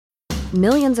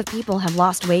Millions of people have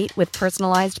lost weight with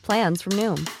personalized plans from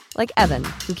Noom. Like Evan,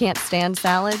 who can't stand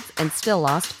salads and still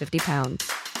lost 50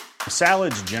 pounds.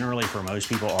 Salads generally for most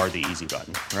people are the easy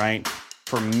button, right?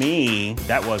 For me,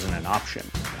 that wasn't an option.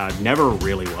 I never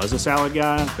really was a salad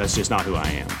guy. That's just not who I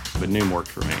am. But Noom worked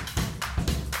for me.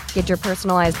 Get your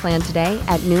personalized plan today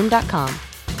at Noom.com.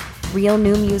 Real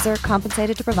Noom user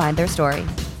compensated to provide their story.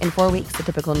 In 4 weeks, the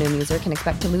typical Noom user can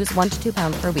expect to lose 1 to 2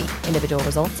 pounds per week. Individual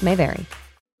results may vary.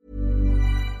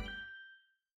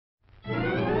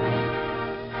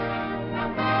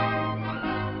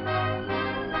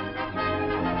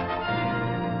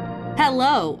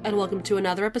 Hello, and welcome to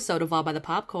another episode of All by the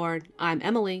Popcorn. I'm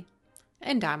Emily.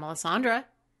 And I'm Alessandra.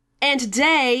 And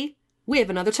today, we have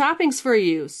another toppings for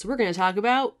you. So we're going to talk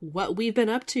about what we've been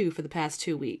up to for the past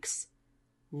 2 weeks.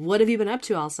 What have you been up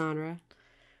to, Alessandra?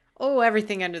 Oh,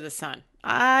 everything under the sun.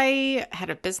 I had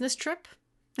a business trip,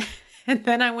 and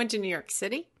then I went to New York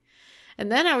City.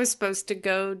 And then I was supposed to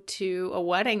go to a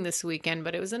wedding this weekend,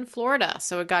 but it was in Florida,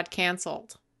 so it got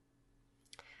canceled.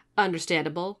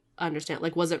 Understandable.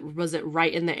 Like, was it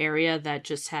right in the area that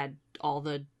just had all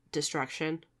the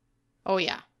destruction? Oh,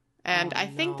 yeah. And I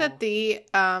think that the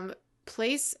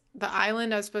place, the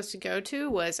island I was supposed to go to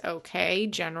was okay,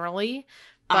 generally.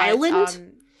 But,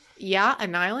 Island? Yeah,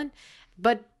 an island.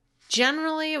 But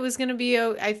generally, it was going to be,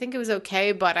 I think it was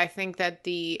okay, but I think that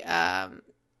the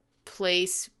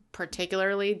place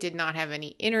particularly did not have any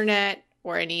internet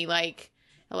or any, like,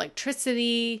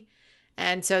 electricity.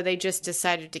 And so they just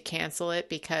decided to cancel it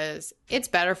because it's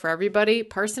better for everybody.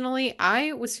 Personally,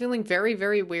 I was feeling very,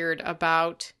 very weird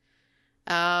about,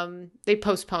 they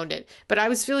postponed it, but I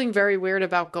was feeling very weird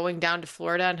about going down to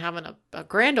Florida and having a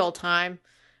grand old time,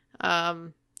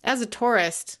 as a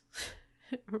tourist,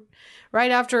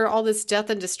 right after all this death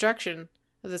and destruction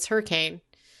of this hurricane,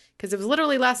 because it was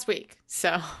literally last week.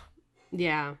 So,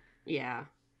 Yeah.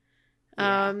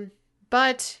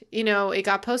 But, you know, it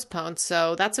got postponed,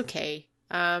 so that's okay.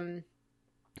 To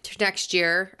next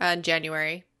year, in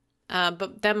January.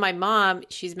 But then my mom,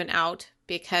 she's been out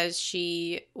because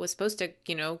she was supposed to,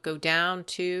 you know, go down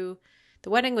to the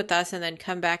wedding with us and then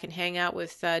come back and hang out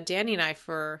with Danny and I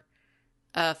for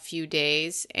a few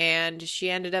days. And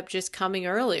she ended up just coming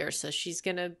earlier. So she's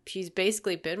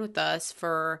basically been with us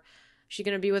she's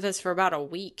going to be with us for about a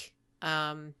week.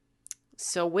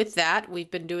 So with that, we've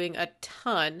been doing a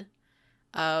ton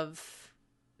of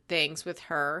things with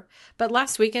her. But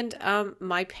last weekend,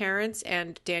 my parents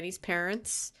and Danny's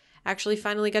parents actually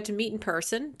finally got to meet in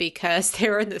person because they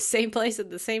were in the same place at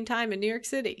the same time in New York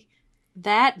City.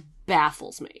 That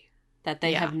baffles me that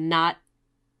they have not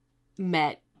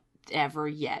met ever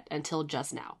yet until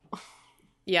just now.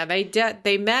 Yeah,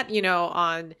 they met, you know,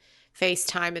 on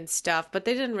FaceTime and stuff, but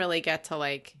they didn't really get to,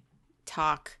 like,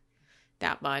 talk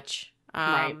that much.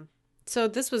 Right. So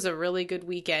this was a really good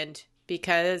weekend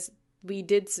because we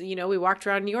did, you know, we walked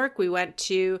around New York. We went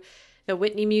to the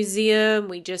Whitney Museum.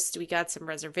 We got some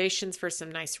reservations for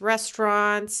some nice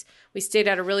restaurants. We stayed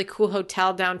at a really cool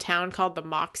hotel downtown called the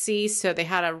Moxie. So they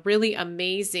had a really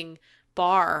amazing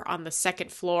bar on the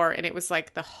second floor, and it was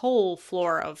like the whole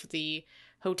floor of the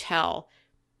hotel.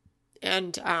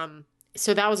 And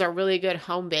so that was our really good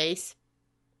home base.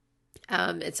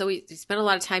 And so we spent a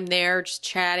lot of time there just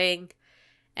chatting.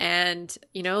 And,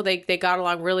 you know, they got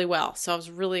along really well. So I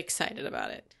was really excited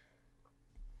about it.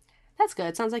 That's good.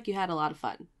 It sounds like you had a lot of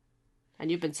fun. And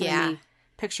you've been sending me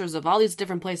pictures of all these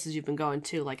different places you've been going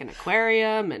to, like an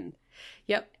aquarium and...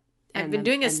 Yep. I've been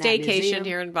doing a staycation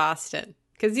here in Boston.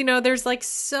 Because, you know, there's like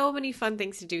so many fun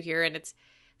things to do here. And it's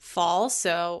fall.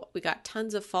 So we got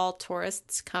tons of fall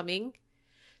tourists coming.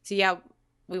 So yeah,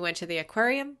 we went to the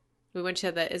aquarium. We went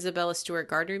to the Isabella Stewart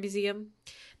Gardner Museum.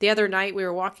 The other night, we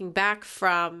were walking back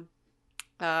from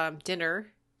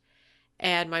dinner,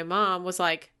 and my mom was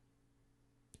like,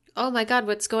 oh my God,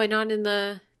 what's going on in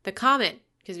the Common?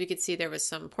 Because we could see there was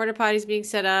some porta potties being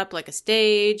set up, like a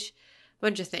stage, a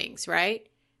bunch of things, right?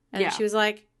 And she was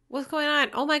like, what's going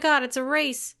on? Oh my God, it's a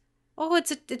race. Oh,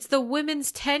 it's the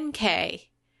women's 10K.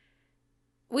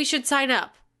 We should sign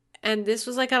up. And this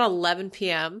was like at 11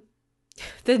 p.m.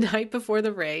 the night before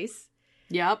the race.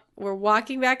 Yep. We're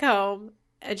walking back home.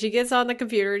 And she gets on the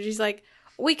computer and she's like,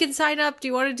 we can sign up. Do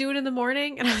you want to do it in the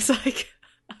morning? And I was like,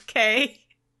 okay.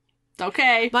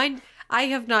 Okay. I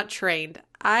have not trained.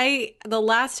 The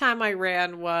last time I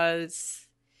ran was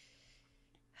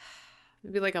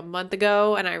maybe like a month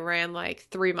ago, and I ran like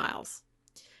 3 miles.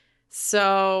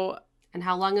 So. And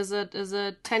how long is a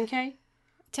 10K?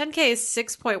 10K is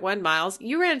 6.1 miles.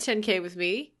 You ran a 10K with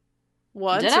me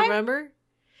once, Did I? remember?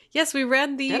 Yes, we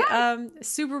ran the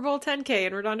Super Bowl 10K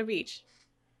in Redondo Beach.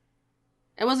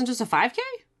 It wasn't just a 5K?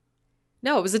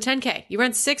 No, it was a 10K. You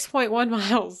ran 6.1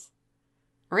 miles.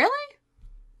 Really?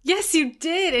 Yes, you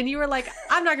did. And you were like,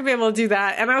 I'm not going to be able to do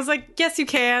that. And I was like, yes, you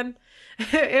can.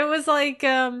 It was like,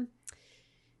 it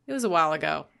was a while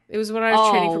ago. It was when I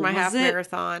was training for my half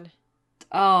marathon.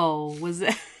 Oh, was it?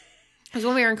 It was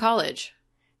when we were in college.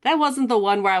 That wasn't the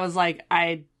one where I was like,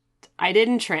 I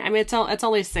didn't train. I mean, it's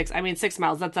only 6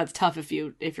 miles. That's tough if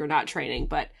you're not training.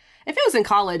 But if it was in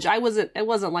college, it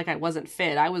wasn't like I wasn't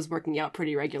fit. I was working out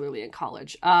pretty regularly in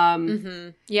college.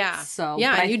 Yeah. So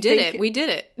yeah, you did it. We did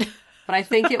it. But I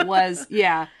think it was,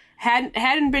 yeah,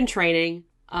 hadn't been training.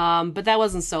 But that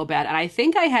wasn't so bad. And I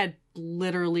think I had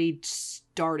literally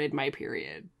started my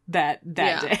period that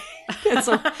day. and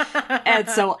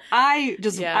so I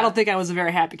don't think I was a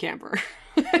very happy camper.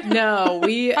 No,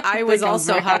 I was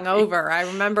also hungover. I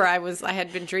remember I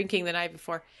had been drinking the night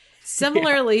before.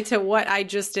 Similarly to what I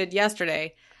just did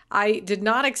yesterday, I did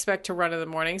not expect to run in the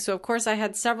morning. So of course I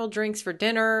had several drinks for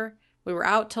dinner. We were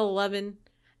out till 11.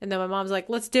 And then my mom's like,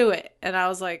 let's do it. And I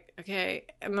was like, okay.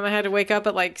 And then I had to wake up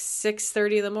at like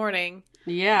 6:30 in the morning.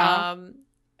 Yeah.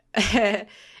 And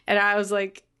I was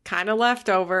like, kind of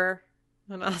leftover.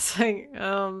 And I was like,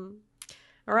 all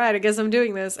right, I guess I'm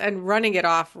doing this. And running it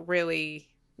off really,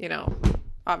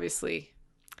 obviously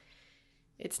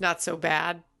it's not so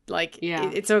bad. Like,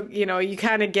 yeah. You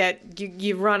kind of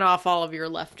you run off all of your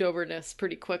leftoverness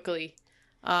pretty quickly.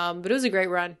 But it was a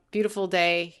great run. Beautiful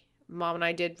day. Mom and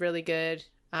I did really good.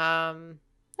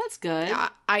 That's good.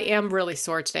 I am really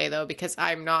sore today though, because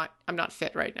I'm not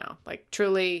fit right now. Like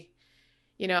truly,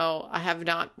 I have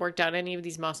not worked out any of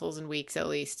these muscles in weeks at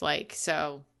least. Like,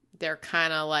 so they're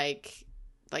kind of like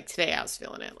today I was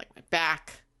feeling it, like my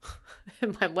back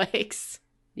and my legs.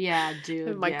 Yeah, dude.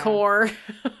 And my core.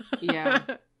 Yeah.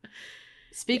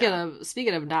 Speaking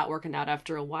of not working out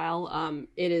after a while,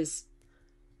 it is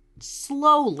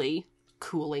slowly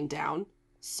cooling down.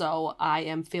 So I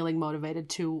am feeling motivated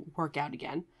to work out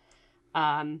again.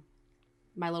 My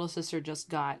little sister just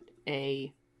got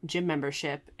a gym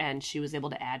membership and she was able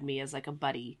to add me as like a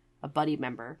buddy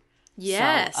member.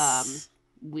 Yes. So,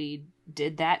 we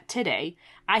did that today.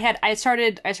 I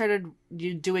started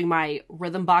doing my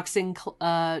rhythm boxing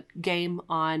game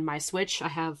on my Switch. I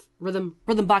have Rhythm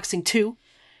Boxing 2.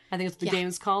 I think that's what the game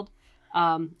is called.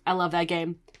 I love that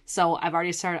game. So I've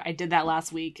already started. I did that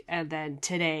last week, and then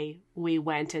today we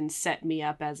went and set me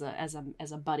up as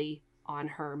a buddy on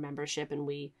her membership, and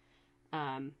we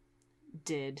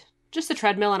did just the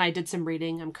treadmill, and I did some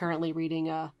reading. I'm currently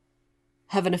reading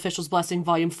Heaven Official's Blessing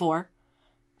Volume 4.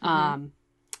 Mm-hmm.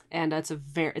 And it's a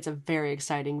very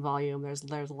exciting volume.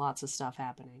 There's lots of stuff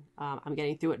happening. I'm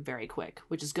getting through it very quick,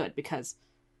 which is good because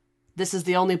this is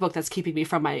the only book that's keeping me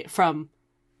from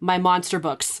my monster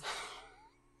books.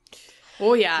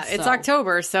 Oh yeah, it's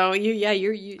October, so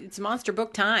it's monster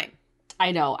book time.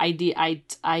 I know. I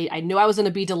knew I was going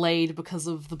to be delayed because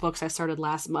of the books I started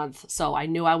last month. So I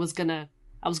knew I was gonna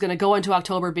go into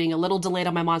October being a little delayed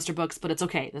on my monster books, but it's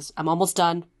okay. I'm almost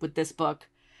done with this book.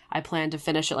 I plan to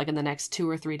finish it like in the next 2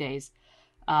 or 3 days.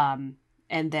 And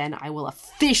then I will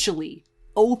officially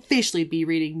be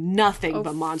reading nothing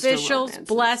but monster romances.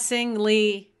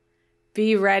 Blessingly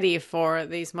be ready for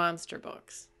these monster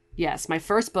books. Yes, my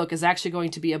first book is actually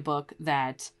going to be a book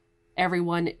that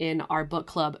everyone in our book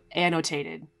club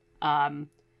annotated.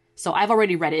 So I've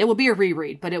already read it. It will be a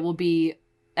reread, but it will be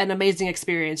an amazing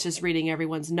experience just reading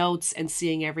everyone's notes and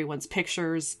seeing everyone's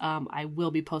pictures. I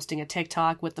will be posting a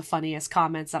TikTok with the funniest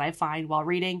comments that I find while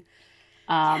reading.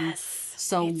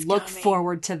 So look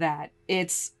forward to that.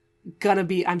 It's gonna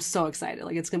be, I'm so excited.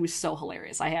 Like, it's gonna be so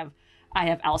hilarious. I have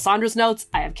Alessandra's notes,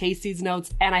 I have Casey's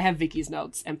notes, and I have Vicky's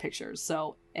notes and pictures.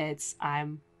 So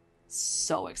I'm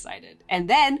so excited. And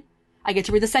then I get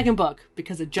to read the second book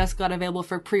because it just got available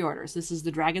for pre-orders. This is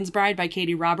The Dragon's Bride by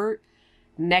Katie Robert.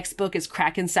 Next book is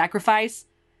Kraken Sacrifice,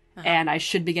 and I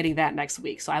should be getting that next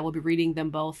week. So I will be reading them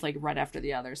both like right after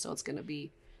the other. So it's gonna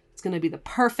be the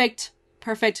perfect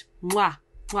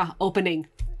opening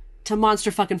to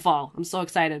Monster fucking Fall. I'm so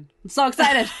excited.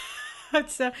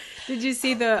 So, did you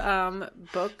see the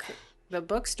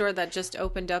bookstore that just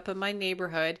opened up in my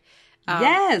neighborhood?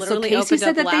 Yes. So Casey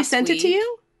said that they sent it to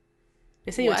you.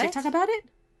 They sent you a TikTok about it.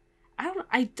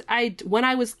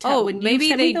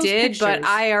 Maybe they did, but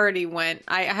I already went.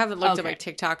 I haven't looked at my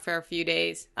TikTok for a few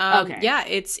days. Yeah,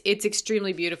 it's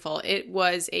extremely beautiful. It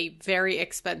was a very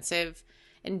expensive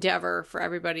endeavor for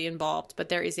everybody involved, but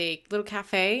there is a little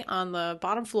cafe on the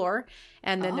bottom floor,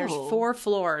 and then there's 4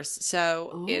 floors.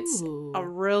 So it's a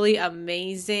really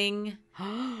amazing.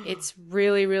 It's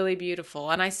really, really beautiful.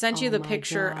 And I sent you the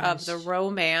picture of the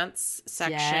romance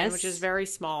section, which is very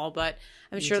small, but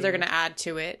I'm sure they're going to add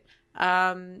to it.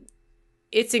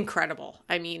 it's incredible.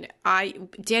 I mean,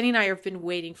 Danny and I have been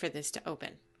waiting for this to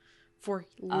open for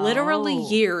literally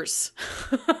years.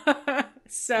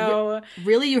 So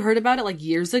really, you heard about it like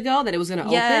years ago that it was going to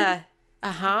open? Yeah.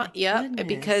 Yep. Goodness.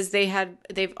 Because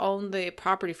they've owned the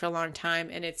property for a long time,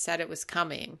 and it said it was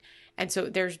coming. And so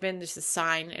there's been just a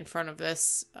sign in front of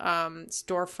this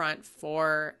storefront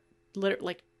for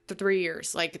like 3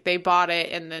 years. Like they bought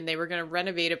it and then they were going to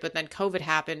renovate it, but then COVID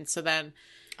happened. So then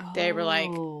they were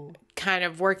like kind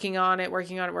of working on it,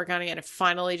 and it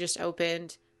finally just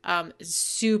opened.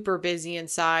 Super busy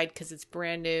inside because it's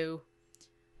brand new.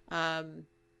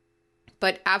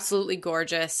 But absolutely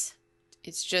gorgeous.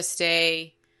 It's just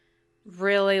a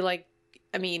really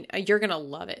you're going to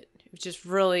love it. I'm just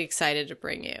really excited to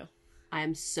bring you. I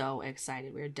am so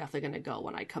excited. We're definitely going to go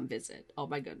when I come visit. Oh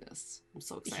my goodness. I'm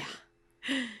so excited.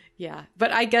 Yeah.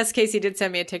 But I guess Casey did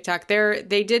send me a TikTok.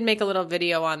 They did make a little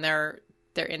video on their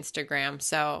Instagram.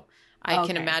 So I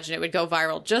can imagine it would go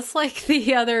viral, just like the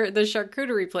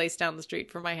charcuterie place down the street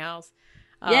from my house.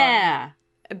 Yeah.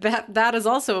 That is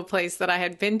also a place that I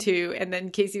had been to. And then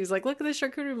Casey was like, look at the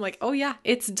charcuterie. I'm like, oh yeah,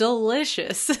 it's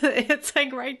delicious. It's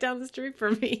like right down the street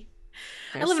from me.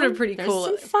 I live in a pretty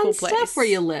cool fun place. Stuff where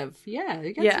you live. Yeah.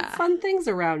 You got some fun things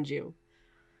around you.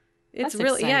 It's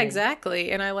really exciting. Yeah,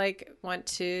 exactly. And I want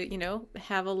to,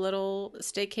 have a little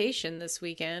staycation this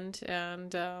weekend,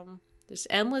 and there's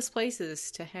endless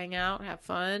places to hang out, have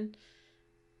fun.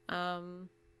 And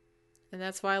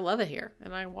that's why I love it here.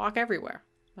 And I walk everywhere.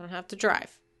 I don't have to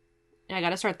drive. I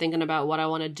got to start thinking about what I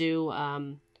want to do.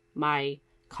 My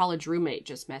college roommate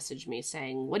just messaged me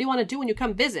saying, what do you want to do when you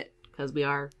come visit? Because we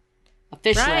are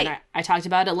officially, and I talked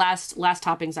about it last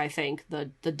toppings, I think,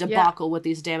 the debacle with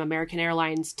these damn American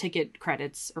Airlines ticket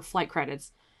credits or flight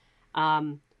credits.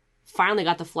 Finally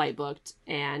got the flight booked,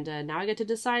 and now I get to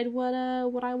decide what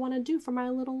I want to do for my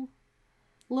little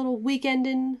weekend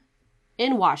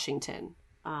in Washington.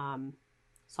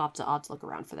 So I'll have to look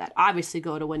around for that. Obviously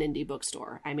go to an indie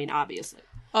bookstore. I mean, obviously.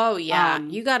 Oh, yeah.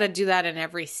 You got to do that in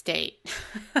every state.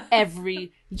 I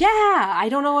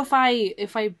don't know if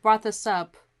I brought this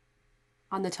up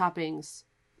on the toppings,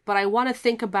 but I want to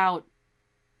think about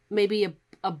maybe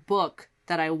a book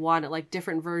that I want, like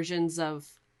different versions of,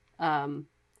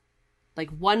 like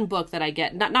one book that I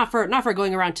get, not for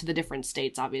going around to the different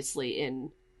states, obviously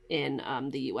in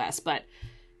the US, but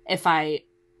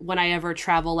when I ever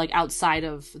travel like outside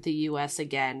of the US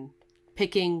again,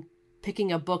 picking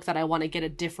a book that I want to get a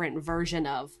different version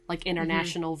of, like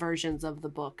international versions of the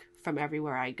book from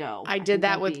everywhere I go. I did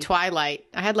that with Twilight.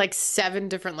 I had like 7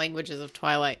 different languages of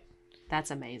Twilight.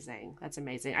 That's amazing.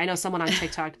 I know someone on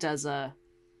TikTok does The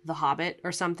Hobbit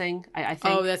or something, I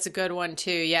think. Oh, that's a good one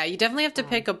too. Yeah, you definitely have to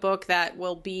pick a book that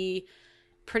will be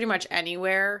pretty much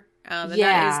anywhere. That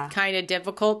is kind of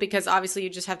difficult because obviously you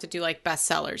just have to do like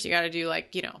bestsellers. You got to do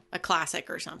like, a classic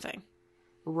or something.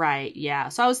 Right. Yeah.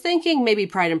 So I was thinking maybe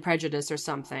Pride and Prejudice or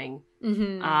something.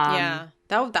 Mm-hmm. Yeah.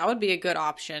 That would be a good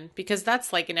option because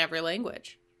that's like in every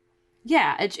language.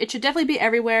 Yeah. It should definitely be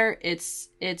everywhere.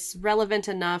 It's relevant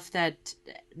enough that,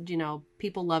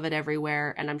 people love it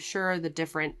everywhere. And I'm sure the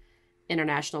different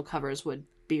international covers would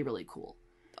be really cool.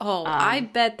 Oh, I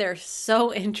bet they're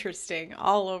so interesting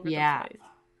all over the place.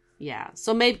 Yeah.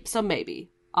 So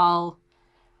maybe I'll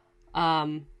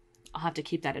have to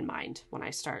keep that in mind when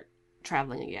I start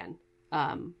traveling again.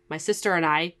 My sister and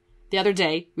I, the other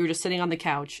day, we were just sitting on the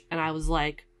couch and I was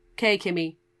like, okay,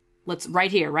 Kimmy, let's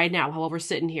right here, right now, while we're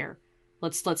sitting here,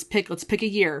 let's pick a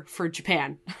year for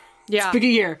Japan. Yeah. Let's pick a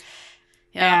year.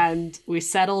 Yeah. And we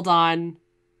settled on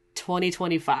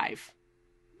 2025.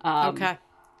 Okay.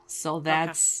 So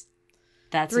that's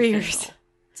 3 years.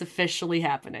 It's officially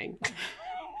happening.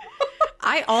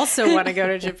 I also want to go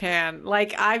to Japan.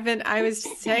 Like I was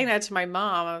saying that to my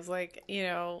mom. I was like,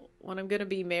 when I'm going to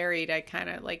be married, I kind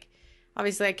of like,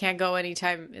 obviously I can't go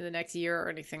anytime in the next year or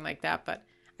anything like that. But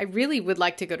I really would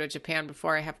like to go to Japan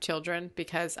before I have children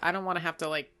because I don't want to have to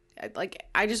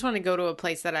I just want to go to a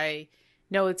place that I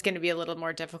know it's going to be a little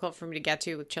more difficult for me to get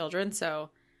to with children.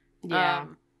 So, that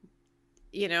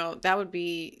would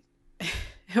be,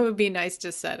 it would be nice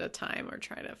to set a time or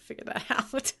try to figure that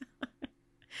out.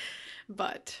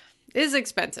 But it is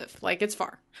expensive. Like it's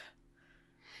far.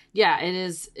 Yeah, it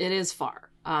is far.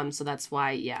 So that's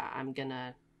why, I'm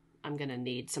gonna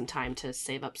need some time to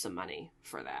save up some money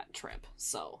for that trip.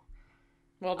 So,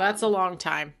 well, that's a long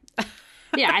time.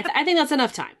 Yeah, I think that's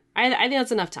enough time. I think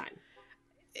that's enough time.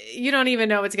 You don't even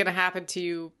know what's gonna happen to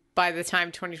you by the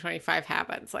time 2025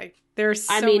 happens. Like there's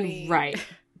so many, right?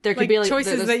 There could be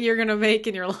choices that you're gonna make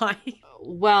in your life.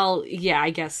 Well, yeah,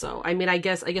 I guess so. I mean, I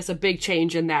guess a big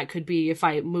change in that could be if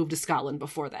I moved to Scotland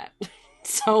before that.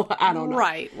 So I don't know.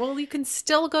 Right. Well, you can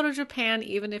still go to Japan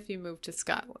even if you move to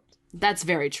Scotland. That's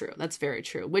very true. That's very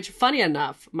true. Which, funny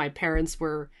enough, my parents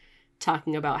were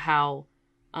talking about how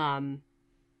the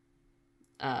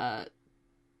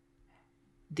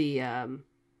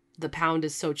pound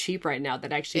is so cheap right now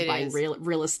that actually buying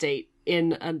real estate in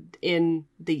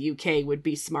the UK would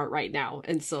be smart right now.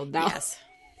 And so now,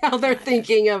 now they're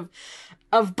thinking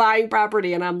of buying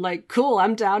property, and I'm like, cool,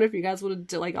 I'm down if you guys want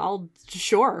to, like, I'm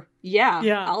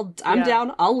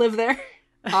down. I'll live there.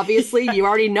 Obviously, you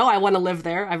already know I want to live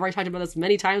there. I've already talked about this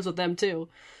many times with them too.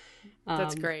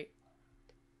 That's great.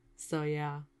 So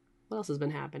yeah, what else has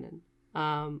been happening?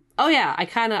 I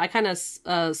kind of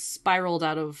spiraled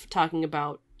out of talking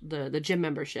about the gym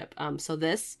membership. So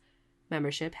this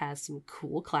membership has some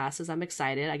cool classes. I'm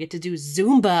excited. I get to do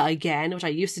Zumba again, which I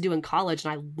used to do in college,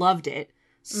 and I loved it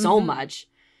so much.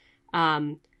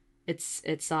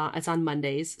 It's on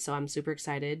Mondays, so I'm super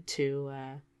excited to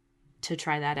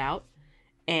try that out.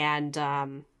 And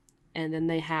then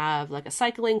they have like a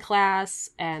cycling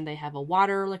class, and they have a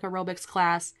water like aerobics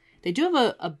class. They do have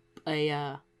a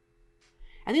I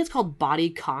think it's called Body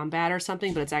Combat or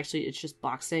something, but it's just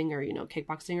boxing or,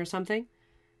 kickboxing or something.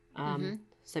 So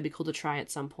that'd be cool to try at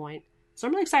some point. So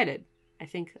I'm really excited. I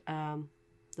think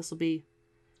this will be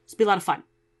a lot of fun.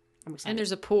 I'm excited. And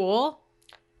there's a pool.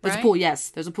 There's a pool, yes.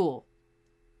 There's a pool.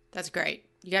 That's great.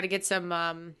 You got to get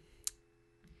some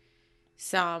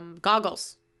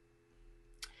goggles.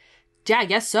 Yeah, I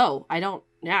guess so. I don't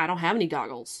have any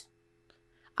goggles.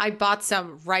 I bought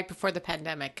some right before the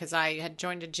pandemic because I had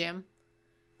joined a gym.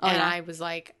 I was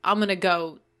like, I'm going to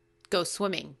go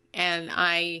swimming. And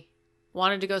I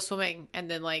wanted to go swimming. And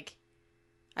then, like,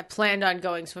 I planned on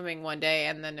going swimming one day.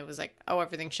 And then it was like, oh,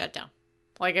 everything shut down.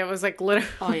 Like, it was like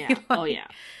literally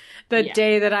the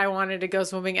day that I wanted to go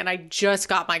swimming. And I just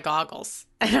got my goggles.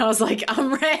 And I was like,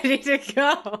 I'm ready to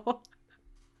go.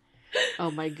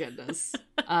 Oh, my goodness.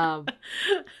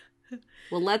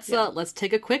 Well, let's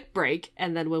take a quick break,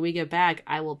 and then when we get back,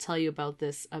 I will tell you about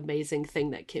this amazing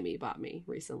thing that Kimmy bought me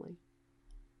recently.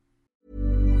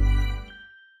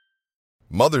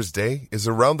 Mother's Day is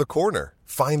around the corner.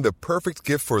 Find the perfect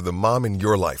gift for the mom in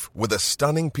your life with a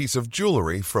stunning piece of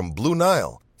jewelry from Blue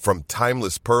Nile. From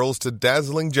timeless pearls to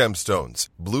dazzling gemstones,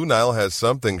 Blue Nile has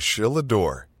something she'll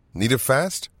adore. Need it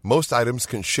fast? Most items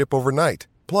can ship overnight.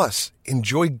 Plus,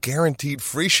 enjoy guaranteed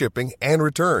free shipping and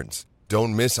returns.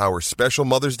 Don't miss our special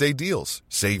Mother's Day deals.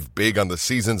 Save big on the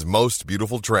season's most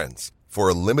beautiful trends. For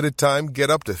a limited time, get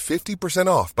up to 50%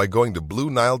 off by going to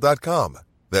BlueNile.com.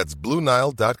 That's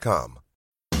BlueNile.com.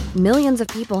 Millions of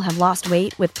people have lost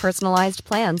weight with personalized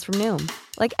plans from Noom.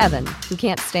 Like Evan, who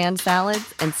can't stand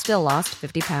salads and still lost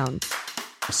 50 pounds.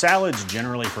 Salads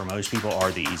generally for most people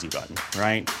are the easy button,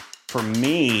 right? For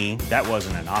me, that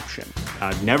wasn't an option.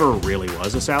 I never really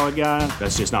was a salad guy.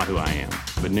 That's just not who I am.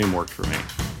 But Noom worked for me.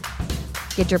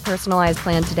 Get your personalized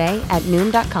plan today at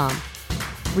Noom.com.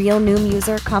 Real Noom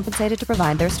user compensated to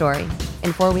provide their story.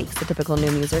 In 4 weeks, the typical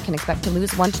Noom user can expect to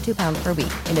lose 1 to 2 pounds per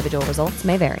week. Individual results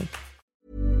may vary.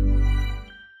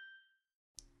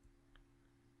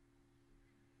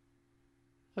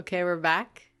 Okay, we're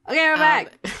back.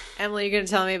 Emily, you're going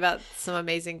to tell me about some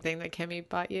amazing thing that Kimmy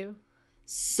bought you?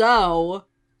 So,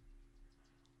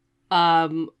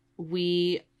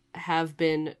 we have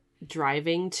been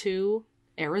driving to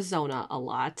Arizona a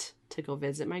lot to go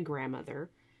visit my grandmother.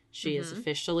 She is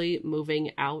officially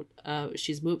moving out.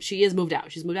 She is moved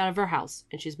out. She's moved out of her house,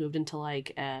 and she's moved into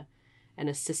like an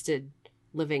assisted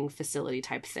living facility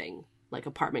type thing, like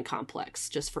apartment complex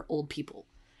just for old people.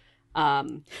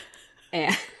 And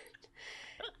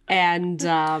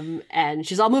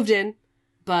she's all moved in,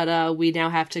 but we now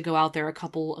have to go out there a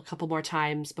couple more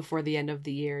times before the end of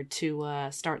the year to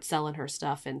start selling her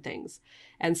stuff and things.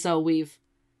 And so we've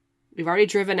already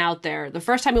driven out there. The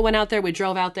first time we went out there, we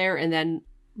drove out there, and then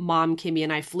Mom, Kimmy,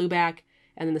 and I flew back.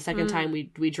 And then the second time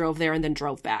we drove there and then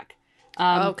drove back.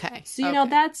 Okay. So, you know,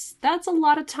 that's a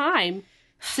lot of time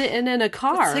sitting in a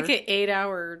car. It's like an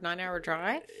 9-hour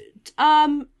drive?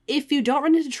 If you don't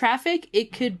run into traffic,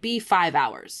 it could be 5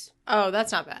 hours. Oh,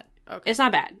 that's not bad. Okay. It's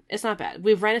not bad.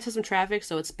 We've ran into some traffic,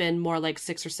 so it's been more like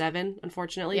 6 or 7,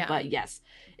 unfortunately. Yeah. But yes,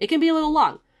 it can be a little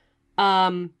long.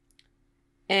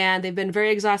 And they've been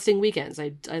very exhausting weekends.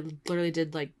 I literally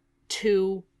did like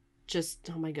 2, just,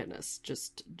 oh my goodness,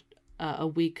 just a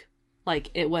week.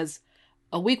 Like it was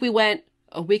a week we went,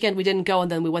 a weekend we didn't go,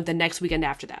 and then we went the next weekend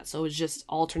after that. So it was just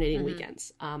alternating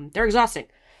weekends. They're exhausting.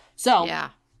 So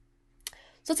yeah.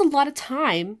 So it's a lot of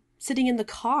time sitting in the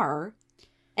car.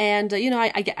 And, you know,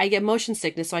 I get motion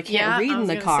sickness, so I can't read in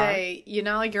the car. Say,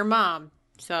 like your mom,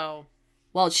 so.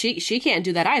 Well, she can't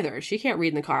do that either. She can't read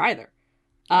in the car either.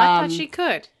 I thought she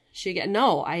could.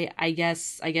 No, I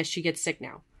guess she gets sick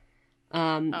now.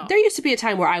 There used to be a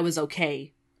time where I was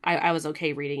okay. I was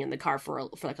okay reading in the car for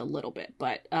like a little bit,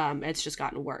 but it's just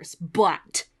gotten worse.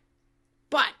 But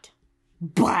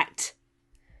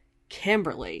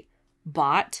Kimberly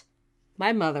bought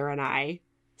my mother and I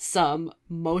some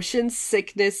motion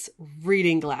sickness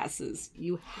reading glasses.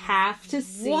 You have to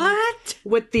see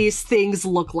what these things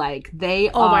look like. They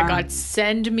are... Oh my God,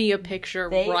 send me a picture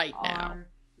right now.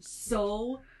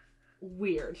 So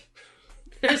weird.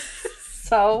 They're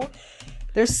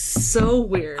so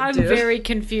weird. I'm very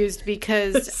confused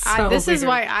because this is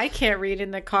why I can't read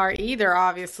in the car either,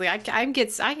 obviously. I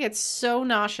get so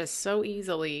nauseous so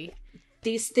easily.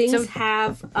 These things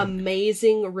have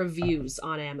amazing reviews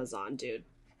on Amazon, dude.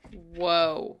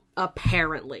 Whoa.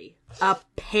 Apparently.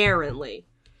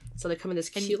 So they come in this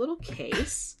cute little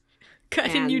case.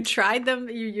 And you tried them?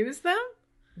 You used them?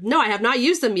 No, I have not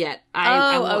used them yet.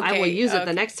 I will use it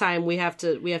the next time we have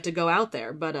to go out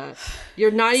there. But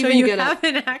you're not even gonna. So you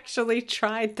haven't actually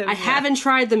tried them. I haven't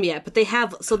tried them yet, but they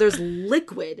have. So there's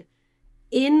liquid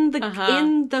in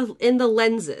the in the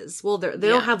lenses. Well, they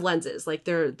don't have lenses. Like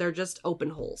they're just open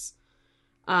holes.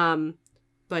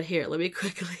 But here, let me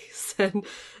quickly send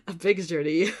a picture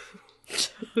to you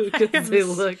because they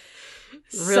look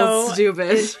real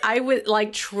stupid. I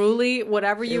would truly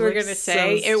whatever you were gonna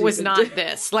say. It was not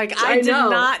this. I did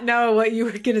not know what you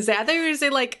were gonna say. I thought you were gonna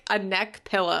say a neck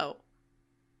pillow.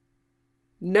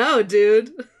 No,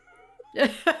 dude.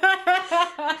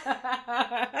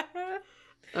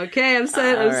 Okay, I'm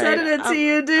sending it to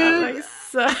you, dude. I'm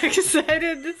so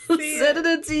excited to see it. Sending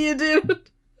it to you, dude.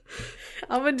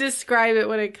 I'm gonna describe it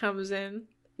when it comes in.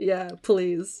 Yeah,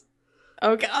 please.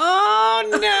 Okay. Oh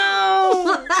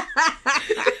no!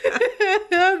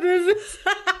 This is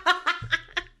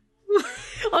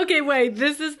okay. Wait,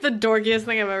 this is the dorkiest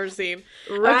thing I've ever seen.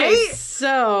 Right? Okay,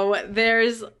 so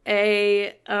there's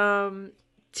a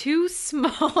 2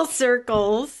 small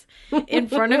circles in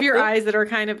front of your eyes that are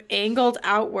kind of angled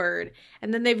outward,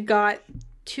 and then they've got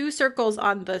 2 circles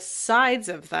on the sides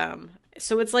of them.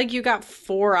 So it's like you got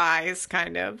 4 eyes,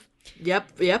 kind of.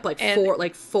 Yep.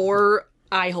 Four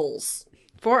eye holes.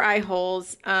 4 eye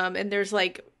holes. And there's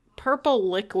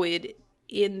purple liquid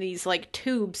in these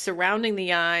tubes surrounding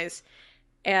the eyes,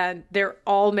 and they're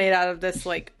all made out of this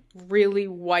really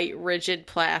white, rigid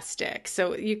plastic.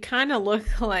 So you kind of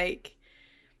look like,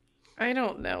 I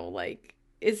don't know,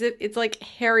 it's like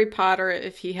Harry Potter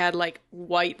if he had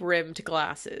white rimmed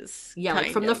glasses. Yeah,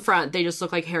 from the front they just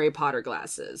look like Harry Potter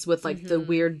glasses with the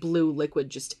weird blue liquid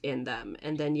just in them.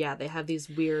 And then they have these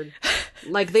weird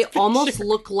they almost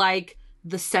look like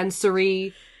the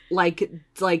sensory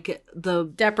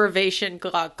the deprivation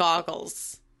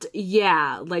goggles.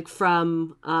 Yeah,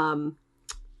 from from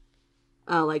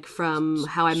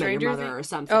How I Met Your Mother or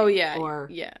something. Oh yeah.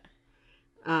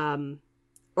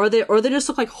 Or they just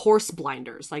look like horse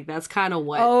blinders. That's kind of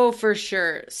what. Oh, for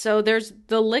sure. So there's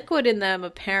the liquid in them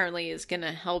apparently is going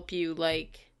to help you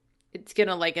it's going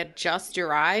to adjust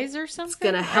your eyes or something. It's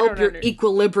going to help your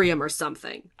equilibrium or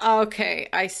something. Okay,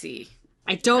 I see.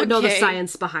 I don't know the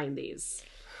science behind these.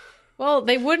 Well,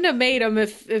 they wouldn't have made them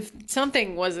if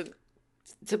something wasn't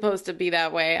supposed to be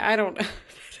that way. I don't know.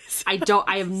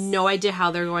 I have no idea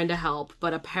how they're going to help,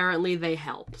 but apparently they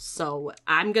help. So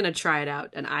I'm going to try it out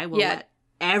and I will let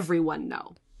everyone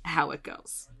know how it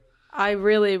goes. I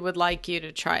really would like you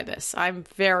to try this. I'm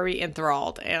very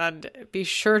enthralled, and be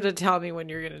sure to tell me when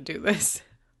you're going to do this.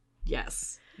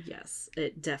 Yes, I'll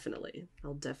definitely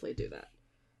do that.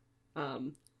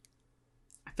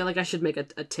 I feel like I should make a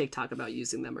TikTok about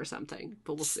using them or something,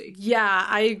 but we'll see. Yeah,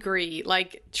 I agree.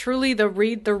 Truly, the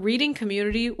reading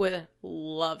community would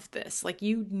love this.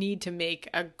 You need to make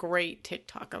a great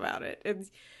TikTok about it.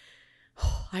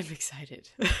 I'm excited.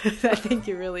 I think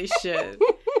you really should.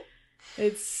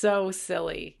 It's so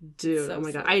silly. Dude, so oh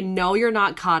my God. silly. I know you're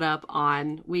not caught up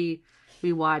on... We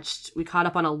caught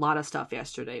up on a lot of stuff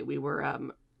yesterday. We were...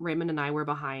 Raymond and I were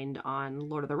behind on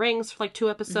Lord of the Rings for 2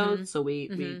 episodes. So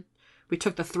we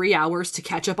took the 3 hours to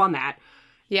catch up on that.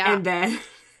 Yeah.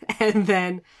 And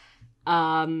then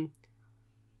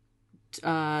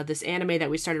this anime that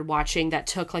we started watching that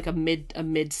took a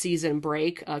mid-season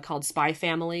break called Spy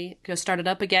Family started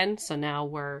up again. So now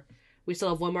we still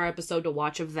have 1 more episode to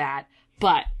watch of that.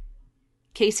 But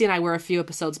Casey and I were a few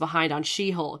episodes behind on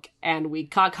She-Hulk, and we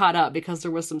got caught up because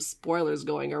there was some spoilers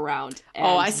going around. And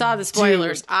I saw the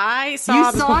spoilers. Dude, I saw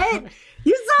you saw it?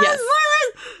 You saw the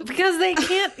spoilers? Because they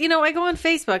can't, I go on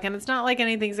Facebook, and it's not like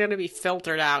anything's going to be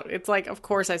filtered out. It's of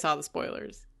course I saw the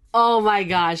spoilers. Oh my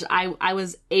gosh. I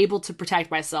was able to protect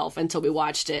myself until we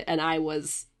watched it, and I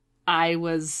was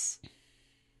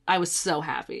I was so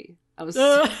happy. I'm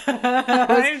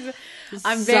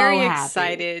very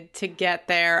excited to get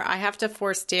there. I have to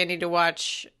force Danny to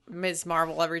watch Ms.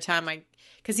 Marvel every time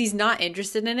because he's not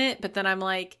interested in it. But then I'm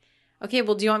like, okay,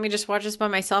 well, do you want me to just watch this by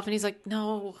myself? And he's like,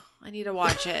 no, I need to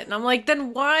watch it. And I'm like,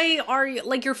 then why are you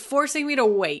like, you're forcing me to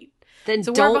wait? Then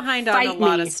so don't we're behind fight on a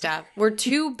lot me. of stuff. We're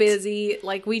too busy.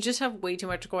 Like, we just have way too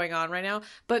much going on right now.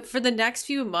 But for the next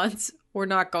few months, we're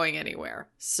not going anywhere.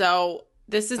 So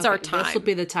this is our time. This will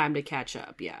be the time to catch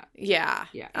up. Yeah. Yeah.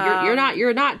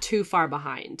 You're not too far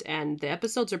behind, and the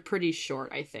episodes are pretty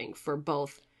short, I think, for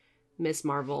both Miss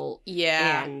Marvel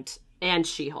and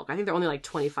She-Hulk. I think they're only like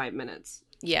 25 minutes.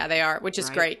 Yeah, they are, which is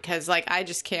great because like I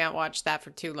just can't watch that for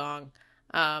too long.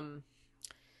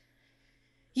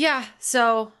 Yeah,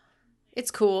 so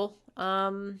it's cool. I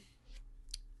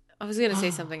was gonna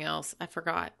say something else. I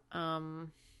forgot.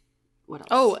 What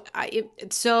else? Oh,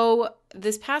 so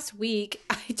this past week,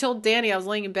 I told Danny I was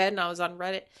laying in bed and I was on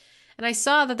Reddit, and I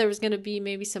saw that there was going to be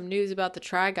maybe some news about the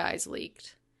Try Guys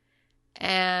leaked,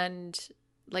 and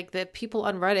like the people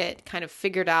on Reddit kind of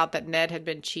figured out that Ned had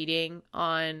been cheating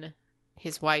on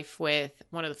his wife with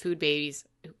one of the food babies,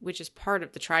 which is part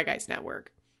of the Try Guys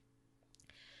network.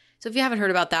 So if you haven't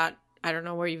heard about that, I don't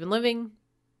know where you've been living,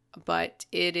 but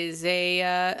it is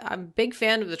I'm a big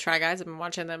fan of the Try Guys. I've been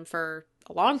watching them for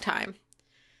a long time.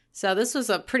 So this was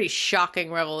a pretty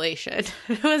shocking revelation.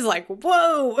 It was like,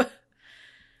 whoa.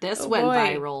 This went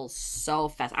viral so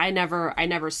fast. I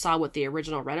never saw what the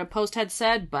original Reddit post had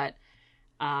said, but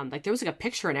like there was like a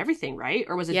picture and everything, right?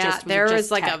 Or was it just there was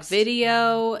just like text? a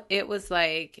video. It was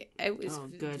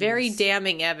very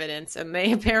damning evidence, and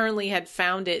they apparently had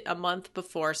found it a month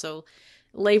before. So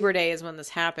Labor Day is when this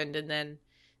happened, and then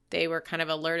they were kind of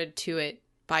alerted to it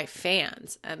by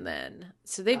fans, and then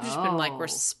so they've just been like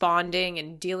responding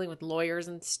and dealing with lawyers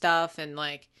and stuff, and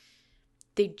like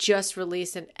they just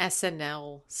released an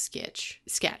SNL sketch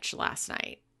last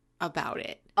night about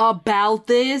it. About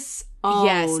this? Oh,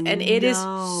 yes, and it is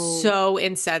so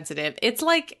insensitive. It's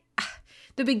like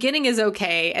the beginning is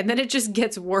okay, and then it just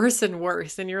gets worse and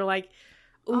worse, and you're like,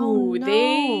 ooh,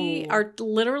 they are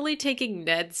literally taking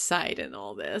Ned's side in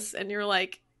all this, and you're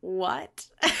like, what?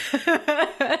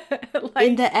 Like,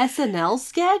 in the SNL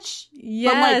sketch?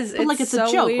 Yes. But it's so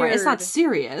a joke, weird. Right? It's not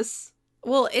serious.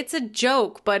 Well, it's a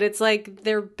joke, but it's like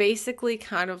they're basically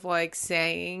kind of like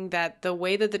saying that the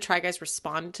way that the Try Guys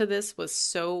responded to this was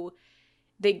so...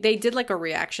 They did like a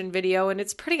reaction video, and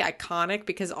it's pretty iconic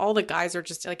because all the guys are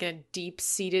just like in a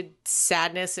deep-seated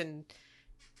sadness and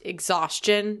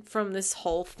exhaustion from this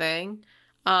whole thing.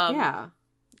 Yeah.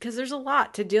 Because there's a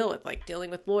lot to deal with, like dealing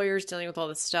with lawyers, dealing with all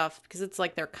this stuff, because it's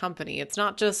like their company. It's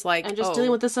not just like... And just dealing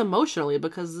with this emotionally,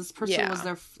 because this person was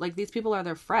their... Like, these people are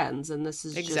their friends, and this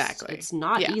is just... It's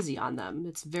not easy on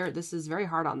them. This is very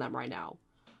hard on them right now.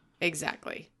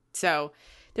 Exactly. So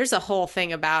there's a whole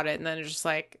thing about it, and then it's just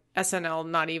like SNL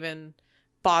not even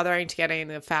bothering to get any of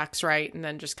the facts right, and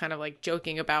then just kind of like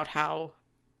joking about how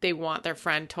they want their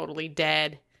friend totally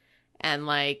dead, and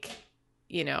like,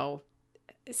 you know,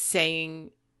 saying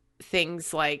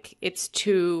things like it's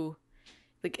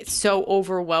so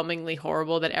overwhelmingly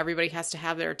horrible that everybody has to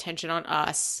have their attention on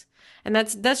us, and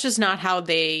that's just not how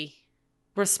they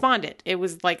responded. It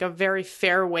was like a very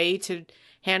fair way to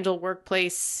handle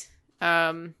workplace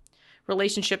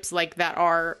relationships like that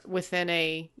are within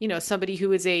a, you know, somebody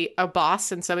who is a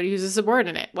boss and somebody who's a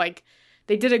subordinate. Like,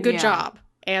 they did a good job,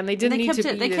 and they didn't need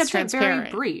to be this transparent. It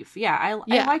very brief. I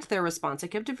liked their response. They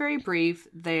kept it very brief.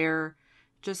 They're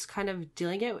just kind of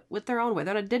dealing it with their own way.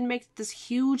 They didn't make this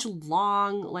huge,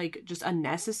 long, like, just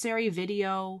unnecessary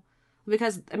video.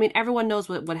 Because, I mean, everyone knows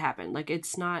what happened. Like,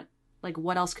 it's not, like,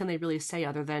 what else can they really say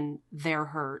other than they're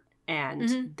hurt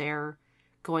and they're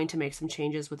going to make some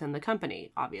changes within the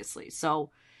company, obviously. So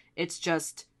it's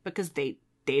just because they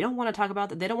don't want to talk about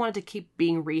that. They don't want it to keep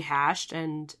being rehashed,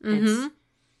 and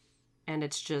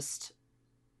it's just,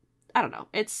 I don't know.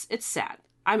 It's sad.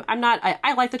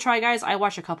 I like the Try Guys. I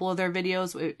watch a couple of their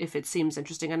videos if it seems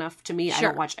interesting enough to me. Sure, I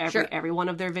don't watch every one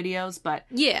of their videos, but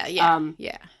yeah.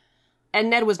 And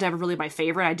Ned was never really my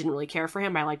favorite. I didn't really care for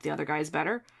him. I liked the other guys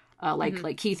better.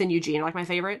 Like Keith and Eugene are like my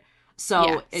favorite.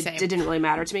 So it didn't really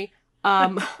matter to me.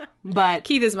 But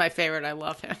Keith is my favorite. I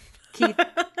love him.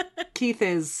 Keith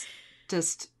is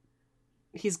just,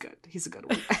 he's good. He's a good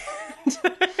one.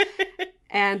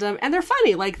 And they're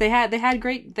funny. Like they had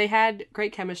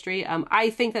great chemistry. I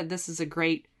think that this is a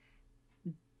great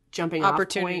jumping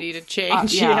opportunity off point. To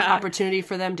change. Opportunity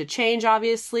for them to change.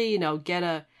 Obviously, you know, get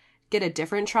a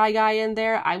different Try Guy in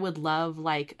there. I would love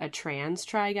like a trans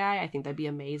Try Guy. I think that'd be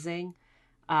amazing.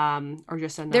 Or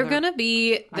just another. They're gonna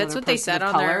be. That's what they said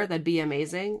on color. their. That'd be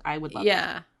amazing. I would love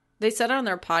that. They said on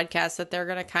their podcast that they're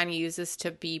going to kind of use this to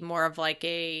be more of like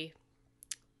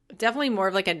definitely more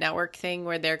of like a network thing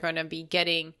where they're going to be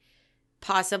getting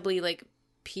possibly like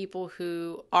people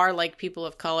who are like people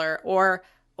of color or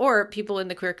people in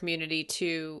the queer community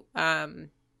to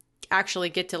actually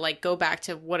get to like go back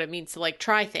to what it means to like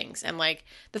try things, and like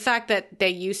the fact that they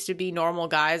used to be normal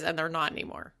guys and they're not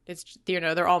anymore. It's, you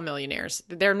know, they're all millionaires.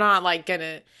 They're not like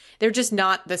they're just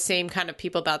not the same kind of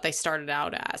people that they started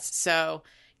out as. So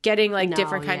getting like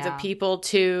different kinds of people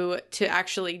to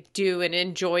actually do and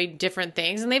enjoy different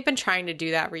things, and they've been trying to do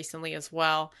that recently as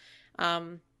well.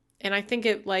 And I think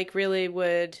it like really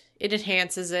it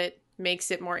enhances it, makes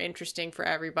it more interesting for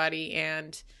everybody,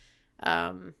 and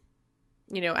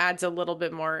you know, adds a little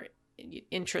bit more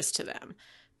interest to them.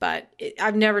 But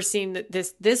I've never seen that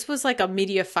this was like a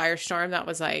media firestorm that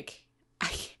was like,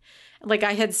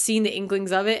 I had seen the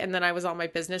inklings of it, and then I was on my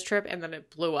business trip, and then it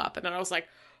blew up, and then I was like,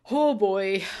 oh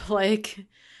boy, like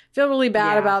feel really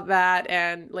bad about that.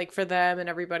 And like for them and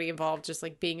everybody involved, just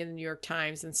like being in the New York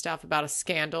Times and stuff about a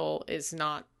scandal is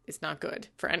not good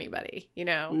for anybody, you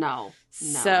know? No,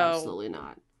 absolutely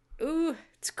not. Ooh,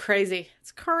 it's crazy.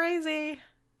 It's crazy.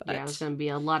 But yeah, there's going to be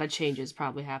a lot of changes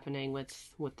probably happening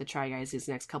with the Try Guys these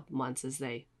next couple months as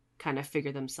they kind of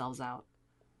figure themselves out.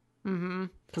 Mm-hmm.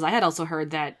 Because I had also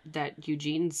heard that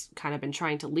Eugene's kind of been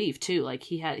trying to leave too. Like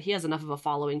he has enough of a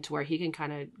following to where he can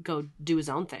kind of go do his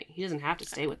own thing. He doesn't have to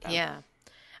stay with them. Yeah,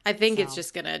 I think it's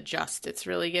just going to adjust. It's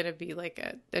really going to be like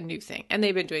a new thing, and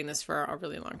they've been doing this for a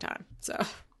really long time. So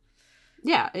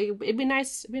yeah, it'd be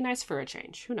nice. It'd be nice for a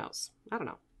change. Who knows? I don't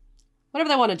know. Whatever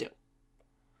they want to do.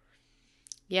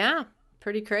 Yeah,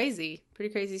 pretty crazy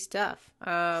stuff.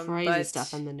 Crazy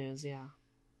stuff in the news. Yeah.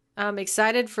 I'm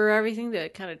excited for everything to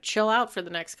kind of chill out for the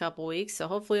next couple weeks. So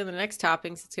hopefully in the next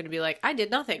toppings, it's going to be like, I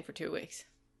did nothing for 2 weeks.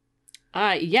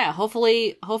 Yeah,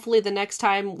 hopefully the next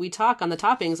time we talk on the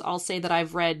toppings, I'll say that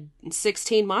I've read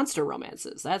 16 monster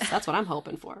romances. That's what I'm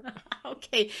hoping for.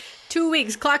 Okay, 2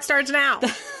 weeks. Clock starts now.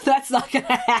 That's not going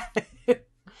to happen.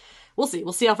 We'll see.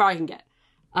 We'll see how far I can get.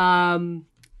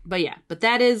 But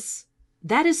that is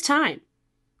time.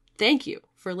 Thank you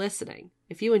for listening.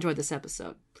 If you enjoyed this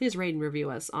episode, please rate and review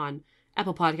us on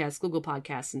Apple Podcasts, Google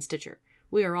Podcasts, and Stitcher.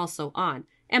 We are also on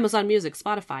Amazon Music,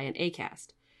 Spotify, and Acast.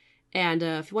 And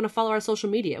if you want to follow our social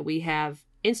media, we have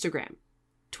Instagram,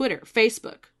 Twitter,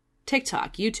 Facebook,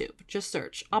 TikTok, YouTube. Just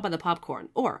search All by the Popcorn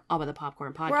or All by the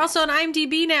Popcorn Podcast. We're also on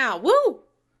IMDb now. Woo!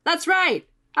 That's right.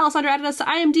 Alessandra added us to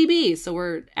IMDb, so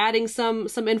we're adding some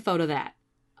info to that.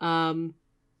 So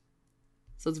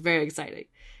it's very exciting.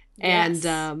 Yes.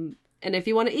 And if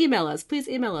you want to email us, please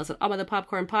email us at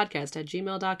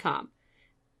allbythepopcornpodcast@gmail.com.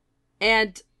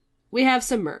 And we have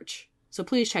some merch, so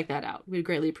please check that out. We'd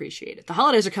greatly appreciate it. The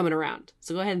holidays are coming around,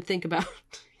 so go ahead and think about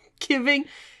giving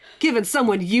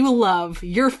someone you love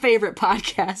your favorite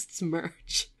podcast's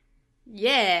merch.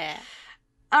 Yeah.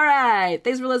 All right.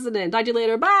 Thanks for listening. Talk to you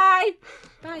later. Bye.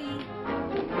 Bye.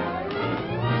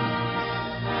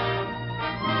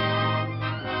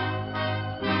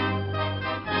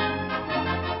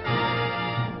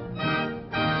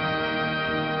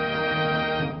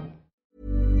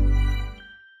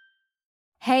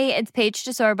 Hey, it's Paige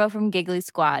DeSorbo from Giggly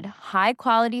Squad. High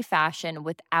quality fashion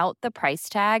without the price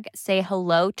tag. Say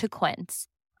hello to Quince.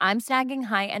 I'm snagging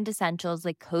high-end essentials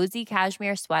like cozy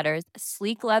cashmere sweaters,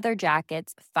 sleek leather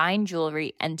jackets, fine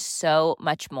jewelry, and so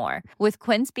much more. With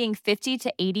Quince being 50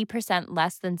 to 80%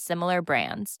 less than similar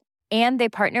brands. And they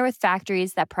partner with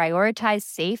factories that prioritize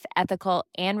safe, ethical,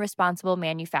 and responsible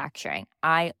manufacturing.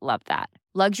 I love that.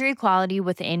 Luxury quality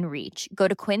within reach. Go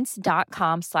to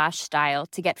quince.com/style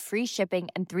to get free shipping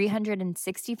and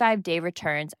 365-day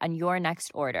returns on your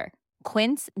next order.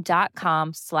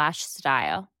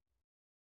 Quince.com/style.